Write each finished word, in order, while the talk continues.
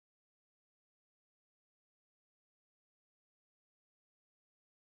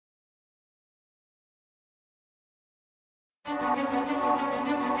The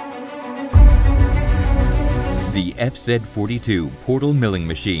FZ42 portal milling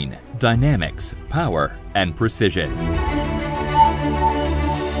machine, dynamics, power, and precision.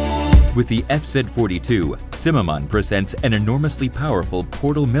 With the FZ42, Zimmermann presents an enormously powerful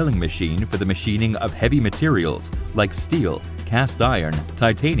portal milling machine for the machining of heavy materials like steel, cast iron,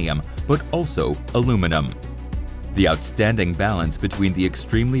 titanium, but also aluminum. The outstanding balance between the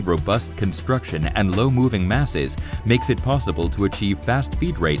extremely robust construction and low moving masses makes it possible to achieve fast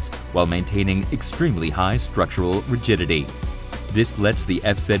feed rates while maintaining extremely high structural rigidity. This lets the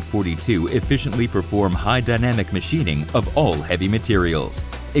FZ42 efficiently perform high dynamic machining of all heavy materials.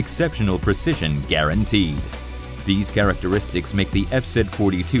 Exceptional precision guaranteed. These characteristics make the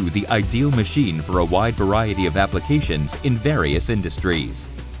FZ42 the ideal machine for a wide variety of applications in various industries.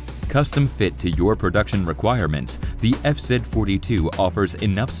 Custom fit to your production requirements, the FZ42 offers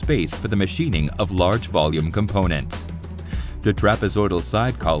enough space for the machining of large volume components. The trapezoidal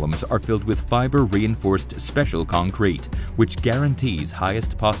side columns are filled with fiber-reinforced special concrete, which guarantees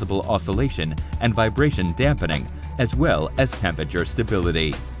highest possible oscillation and vibration dampening, as well as temperature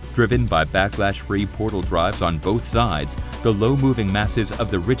stability. Driven by backlash-free portal drives on both sides, the low-moving masses of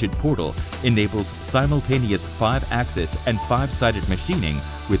the rigid portal enables simultaneous 5-axis and 5-sided machining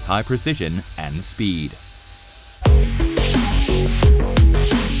with high precision and speed.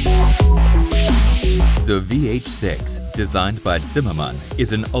 The VH6, designed by Zimmermann,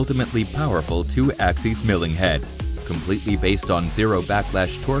 is an ultimately powerful 2-axis milling head. Completely based on zero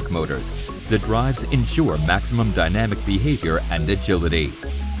backlash torque motors, the drives ensure maximum dynamic behavior and agility.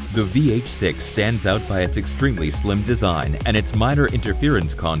 The VH6 stands out by its extremely slim design and its minor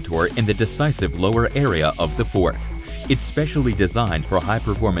interference contour in the decisive lower area of the fork. It's specially designed for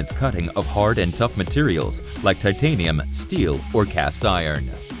high-performance cutting of hard and tough materials like titanium, steel, or cast iron.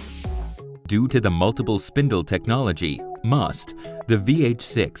 Due to the multiple spindle technology, the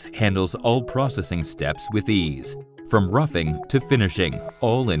VH6 handles all processing steps with ease, from roughing to finishing,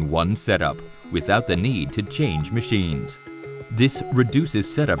 all in one setup, without the need to change machines. This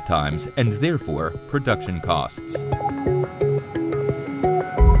reduces setup times and therefore production costs.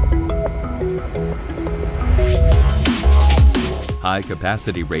 High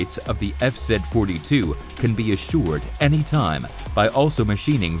capacity rates of the FZ42 can be assured anytime by also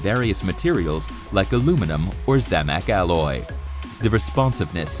machining various materials like aluminum or Zamac alloy. The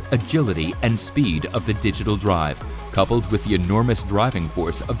responsiveness, agility, and speed of the digital drive, coupled with the enormous driving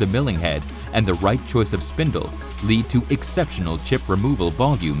force of the milling head and the right choice of spindle, lead to exceptional chip removal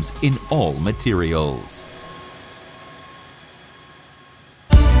volumes in all materials.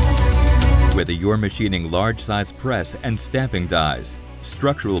 Whether you're machining large-size press and stamping dies,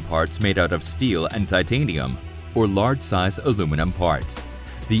 structural parts made out of steel and titanium, or large-size aluminum parts,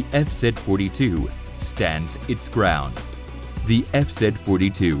 the FZ42 stands its ground. The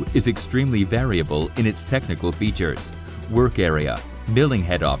FZ42 is extremely variable in its technical features, work area, milling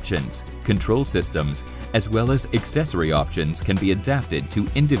head options, control systems, as well as accessory options can be adapted to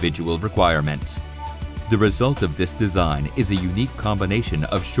individual requirements. The result of this design is a unique combination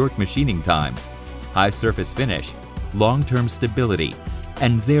of short machining times, high surface finish, long-term stability,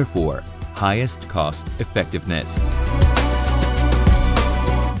 and therefore highest cost effectiveness.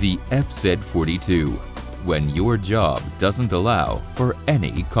 The FZ42, when your job doesn't allow for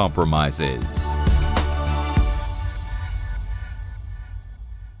any compromises.